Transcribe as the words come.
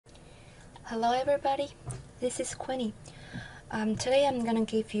Hello everybody, this is Queenie. Today I'm going to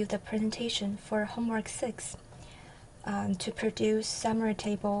give you the presentation for homework 6 to produce summary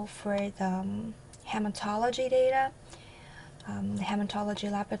table for the hematology data, the hematology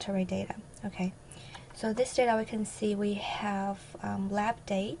laboratory data. Okay, so this data we can see we have lab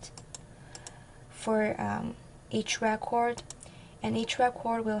date for each record, and each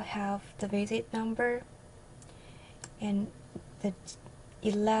record will have the visit number and the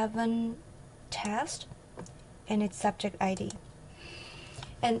 11 test and its subject ID.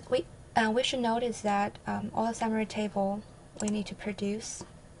 And we should notice that all the summary table we need to produce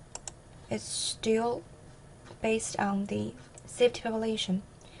is still based on the safety population,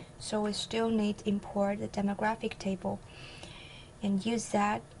 so we still need to import the demographic table and use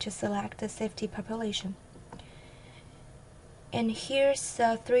that to select the safety population. And here's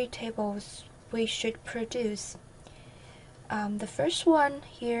the 3 tables we should produce. The first one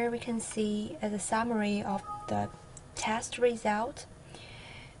here we can see as a summary of the test result.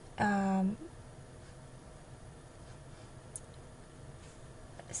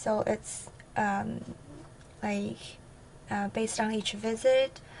 So it's based on each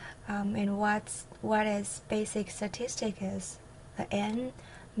visit and what is basic statistic is the n,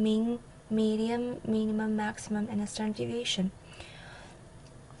 mean, median, minimum, maximum, and the standard deviation.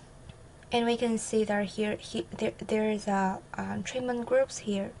 And we can see that there is a treatment groups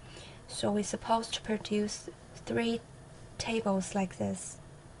here, so we're supposed to produce 3 tables like this.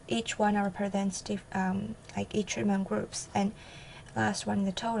 Each one represents like each treatment groups, and last one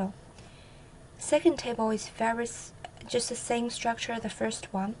the total. Second table is just the same structure as the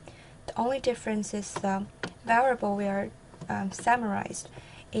first one. The only difference is the variable we are summarized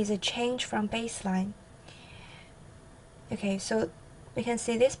is a change from baseline. Okay, so we can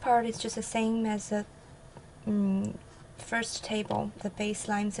see this part is just the same as the first table, the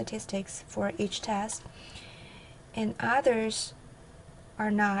baseline statistics for each test, and others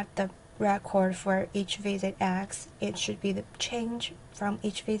are not the record for each visit X. It should be the change from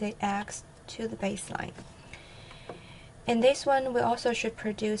each visit X to the baseline. In this one, we also should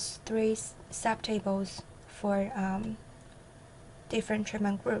produce 3 subtables for different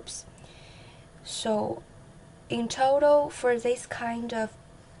treatment groups. So in total, for this kind of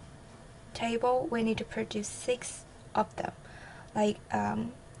table, we need to produce 6 of them, like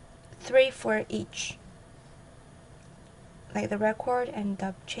 3 for each, like the record and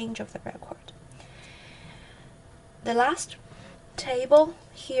the change of the record. The last table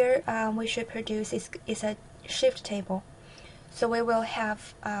here we should produce is a shift table. So we will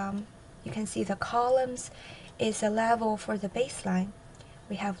have, you can see the columns is a level for the baseline.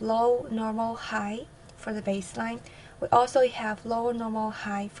 We have low, normal, high for the baseline. We also have low, normal,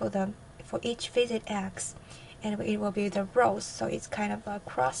 high for each visit X, and it will be the rows, so it's kind of a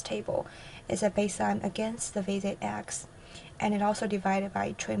cross table. It's a baseline against the visit X, and it also divided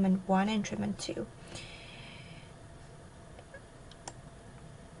by treatment 1 and treatment 2.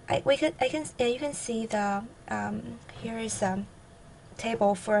 You can see the here is a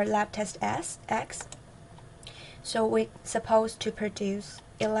table for lab test X. So we're supposed to produce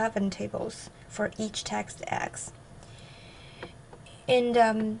 11 tables for each test X.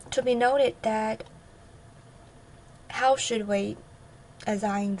 And to be noted that how should we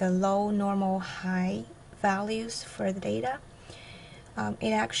assign the low, normal, high values for the data?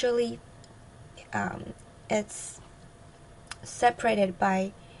 It actually it's separated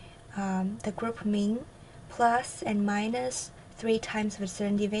by the group mean plus and minus 3 times the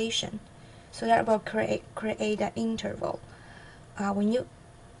standard deviation. So that will create an interval. When you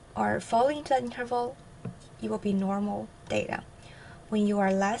are falling into that interval, it will be normal data. When you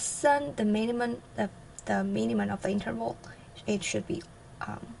are less than the minimum of the interval, it should be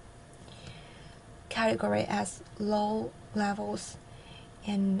categorized as low levels.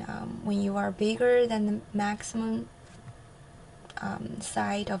 And when you are bigger than the maximum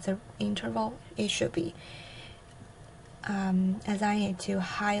side of the interval, it should be assigned to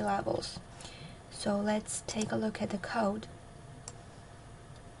high levels. So let's take a look at the code.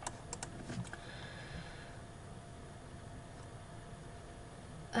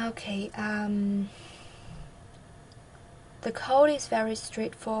 Okay, the code is very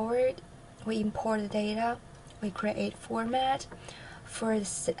straightforward. We import the data, we create format for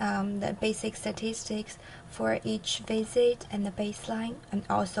the basic statistics for each visit and the baseline, and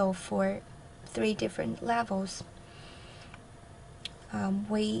also for 3 different levels.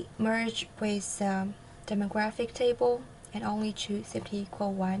 We merge with demographic table and only choose safety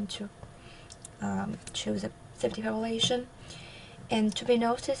equal 1 to choose a safety population. And to be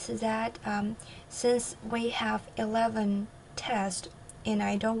noticed is that since we have 11 tests and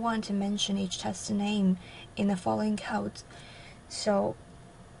I don't want to mention each test name in the following code. So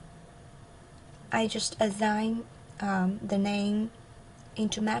I just assign the name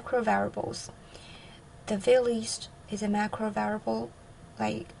into macro variables. The vlist is a macro variable,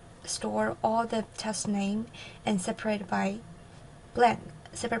 like store all the test name and separate by blank,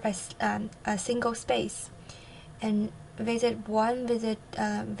 separate by a single space. And visit1,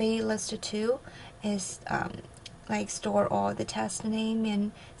 vlist2 is like store all the test name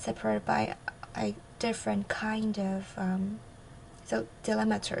and separate by a different kind of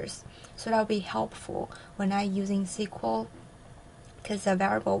delimiters. So that will be helpful when I using SQL, because the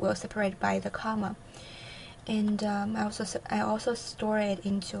variable will separate by the comma. And I also store it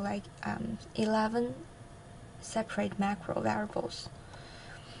into like 11 separate macro variables.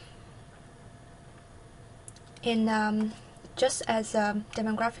 And just as a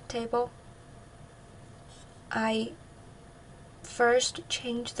demographic table, I first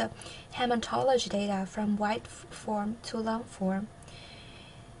change the hematology data from wide form to long form.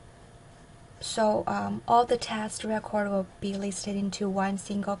 So all the test record will be listed into one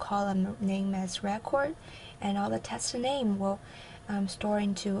single column named as record, and all the test name will store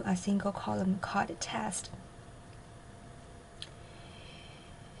into a single column called test.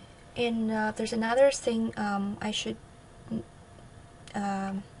 And there's another thing I should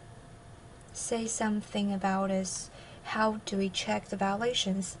say something about is how do we check the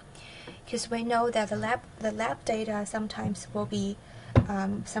violations, because we know that the lab data sometimes will be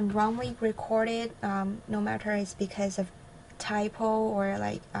some wrongly recorded, no matter it's because of typo or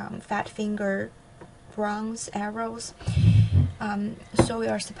like fat finger wrongs, errors. So we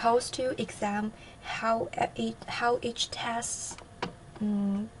are supposed to examine how each test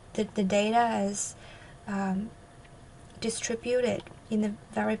the data is distributed in the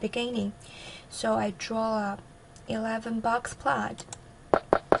very beginning. So I draw a 11 box plot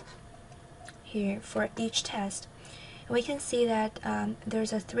here for each test. We can see that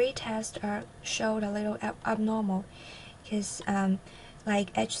there's a 3 tests are showed a little abnormal, because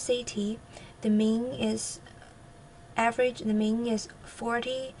like HCT, the mean is average, the mean is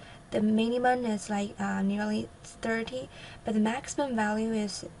 40, the minimum is like nearly 30, but the maximum value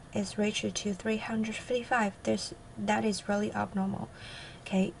is reached to 355. That is really abnormal.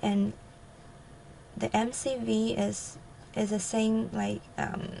 Okay, and the MCV is the same like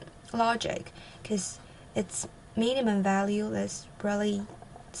logic, because its minimum value is really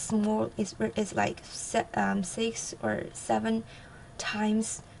small. It's like 6 or 7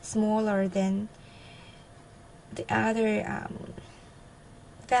 times smaller than the other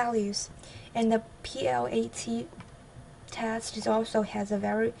values. And the PLAT test also has a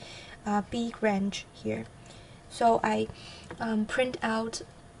very big range here. So I print out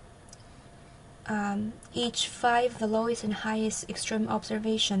each 5 the lowest and highest extreme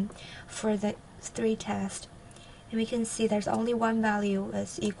observation for the 3 tests, and we can see there's only one value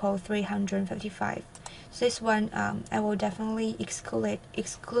is equal 355. So this one I will definitely exclude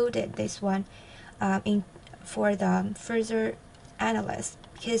this one for the further analysis,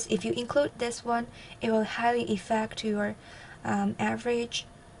 because if you include this one, it will highly affect your average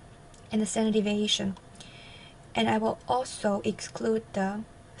and the standard deviation. And I will also exclude the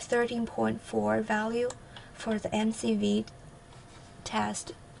 13.4 value for the MCV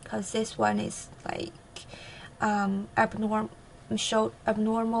test, because this one is like abnormal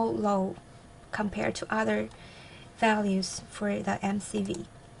low compared to other values for the MCV.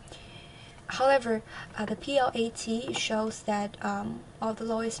 However, the PLAT shows that all the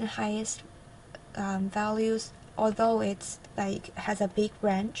lowest and highest values, although it's like has a big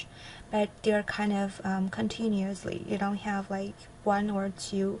range, but they're kind of continuously. You don't have like 1 or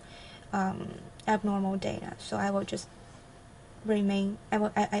 2 abnormal data. So I will just remain.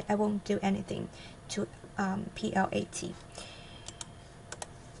 I won't do anything to PLAT.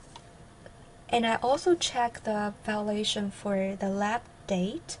 And I also check the violation for the lab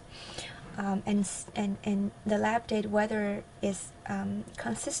date, and the lab date whether is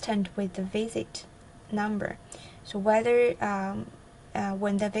consistent with the visit number. So whether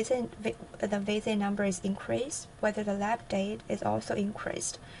when the visit number is increased, whether the lab date is also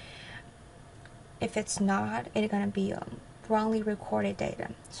increased. If it's not, it's gonna be wrongly recorded data.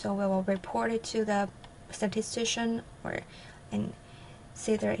 So we will report it to the statistician and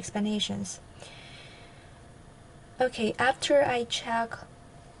see their explanations. Okay, after I check,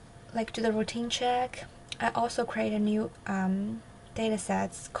 like do the routine check, I also create a new data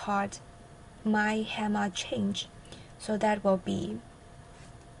sets called my HEMA change. So that will be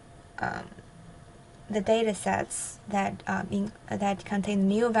the data sets that that contain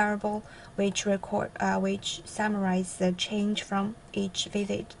new variable which summarize the change from each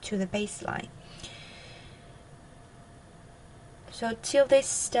visit to the baseline. So till this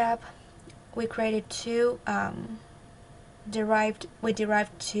step, we created we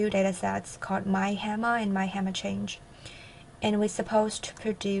derived two data sets called myHEMA and myHEMAChange, and we're supposed to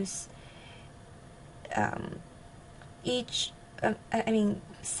produce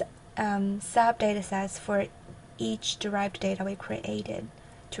sub data sets for each derived data we created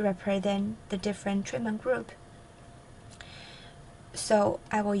to represent the different treatment group. So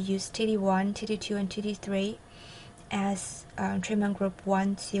I will use TD1, TD2, and TD3 as treatment group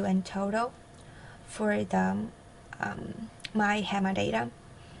 1, 2, and total for the myHEMA data,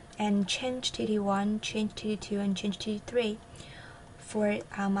 and change TD1, change TD2, and change TD3 for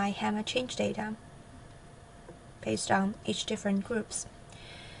myHEMAChange data based on each different groups.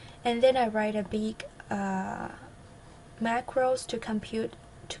 And then I write a big macros to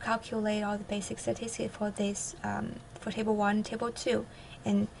calculate all the basic statistics for this for table 1 and table 2.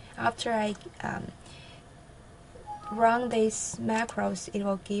 And after I run these macros, it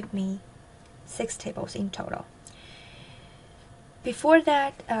will give me 6 tables in total. Before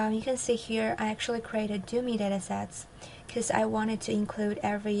that, you can see here I actually created dummy datasets because I wanted to include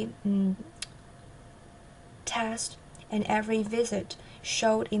every test and every visit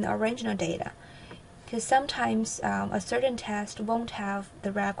showed in the original data, because sometimes a certain test won't have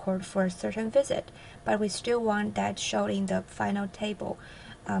the record for a certain visit, but we still want that showed in the final table,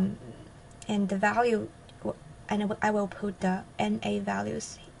 and the value, and I will put the NA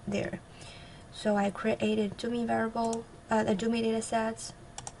values there. So I created dummy variable, the dummy data sets.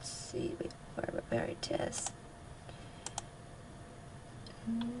 Let's see where it is.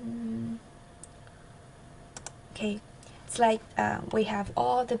 Okay, it's like we have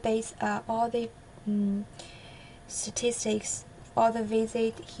all the statistics, all the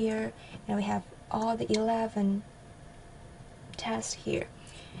visit here, and we have all the 11 tests here.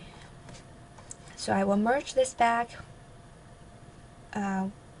 So I will merge this back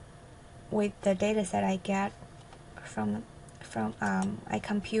with the data set I get from I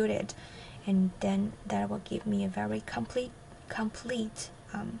computed, and then that will give me a very complete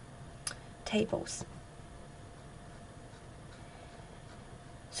tables.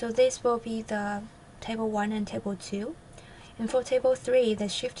 So this will be the table 1 and table 2, and for table 3, the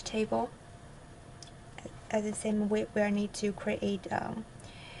shift table, at the same way we need to create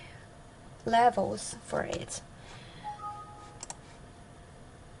levels for it.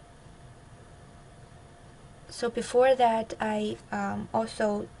 So before that, I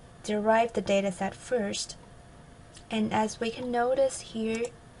also derived the data set first, and as we can notice here,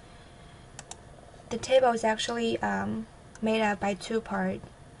 the table is actually made up by 2 parts,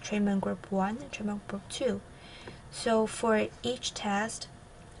 treatment group 1 and treatment group 2. So for each test,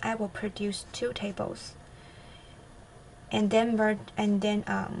 I will produce 2 tables, and then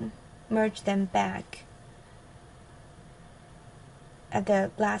merge them back at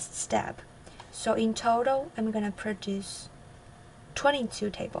the last step. So in total, I'm gonna produce 22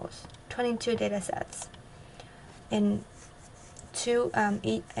 tables, 22 data sets, and each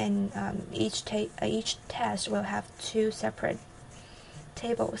test will have 2 separate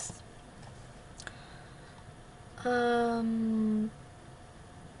tables.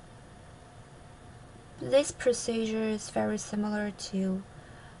 This procedure is very similar to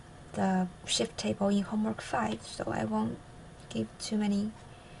the shift table in homework 5, so I won't give too many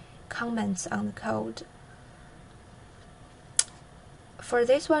comments on the code. For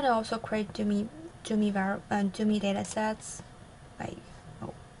this one, I also create dummy data sets.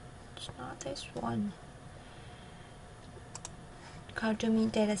 It's not this one. Called dummy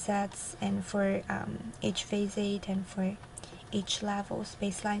data sets, and for each visit and for each levels,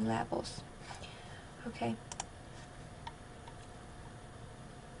 baseline levels. Okay.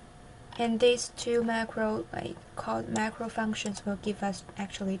 And these 2 called macro functions will give us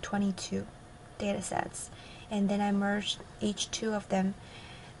actually 22 data sets, and then I merged each 2 of them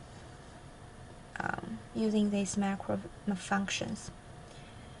using these macro functions.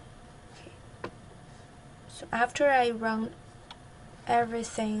 Okay. So after I run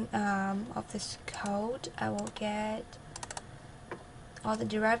everything of this code, I will get all the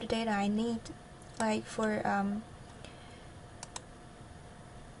derived data I need. Like for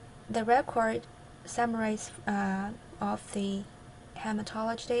the record summaries of the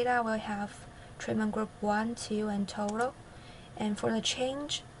hematology data, we'll have treatment group 1, 2, and total. And for the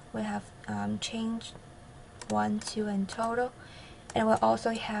change, we have change 1, 2, and total. And we'll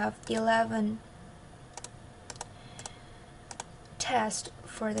also have 11 tests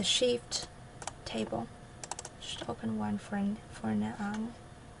for the shift table. Just open one for an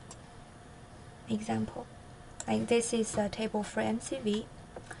example. Like this is a table for MCV,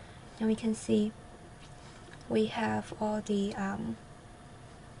 and we can see we have all the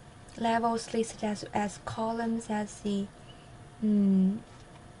levels listed as columns as the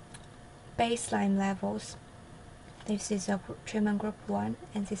baseline levels. This is a treatment group 1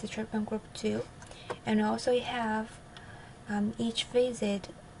 and this is treatment group 2, and also we have each visit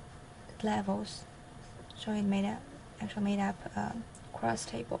levels, so it made up a cross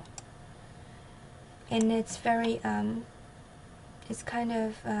table, and it's very it's kind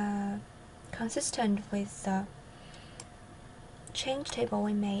of consistent with the change table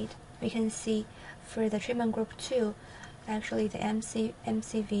we made. We can see for the treatment group 2, actually the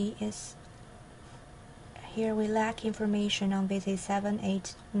MCV is here. We lack information on visits 7,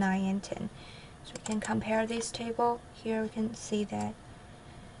 8, 9, and 10. So we can compare this table. Here we can see that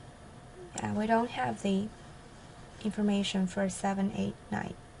we don't have the information for 7, 8,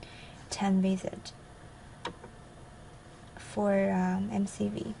 9, 10 visit for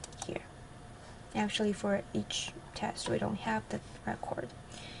MCV here. Actually, for each test we don't have the record.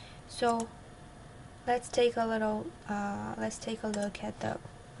 So let's take a look at the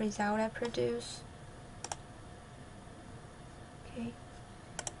result I produce. Okay,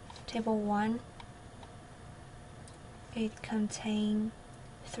 table 1, it contains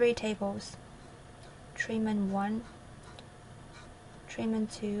 3 tables: treatment 1,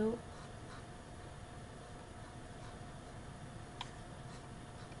 treatment 2,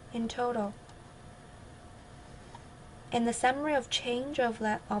 in total. And the summary of change of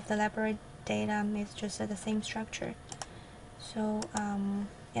the laboratory data is just the same structure. So and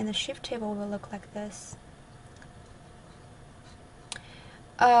the shift table will look like this.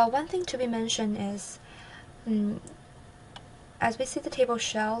 One thing to be mentioned is, as we see the table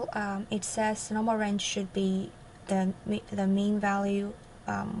show, it says the normal range should be the mean value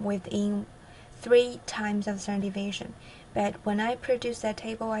within 3 times of standard deviation. But when I produce that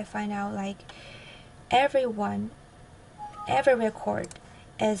table, I find out like every record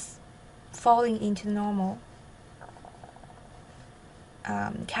is falling into the normal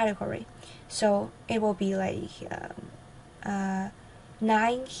category. So it will be like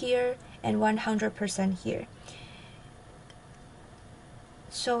 9 here and 100% here.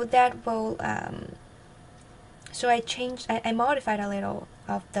 So that will so I modified a little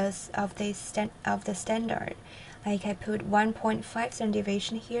of the standard. Like I put 1.5 standard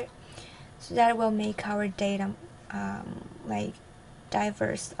deviation here, so that will make our data like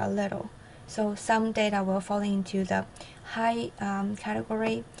diverse a little. So some data will fall into the high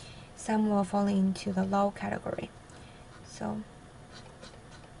category, some will fall into the low category. So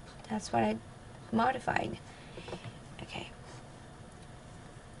that's what I modified. Okay.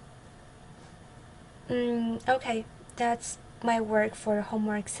 Okay, that's my work for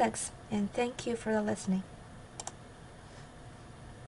homework 6, and thank you for listening.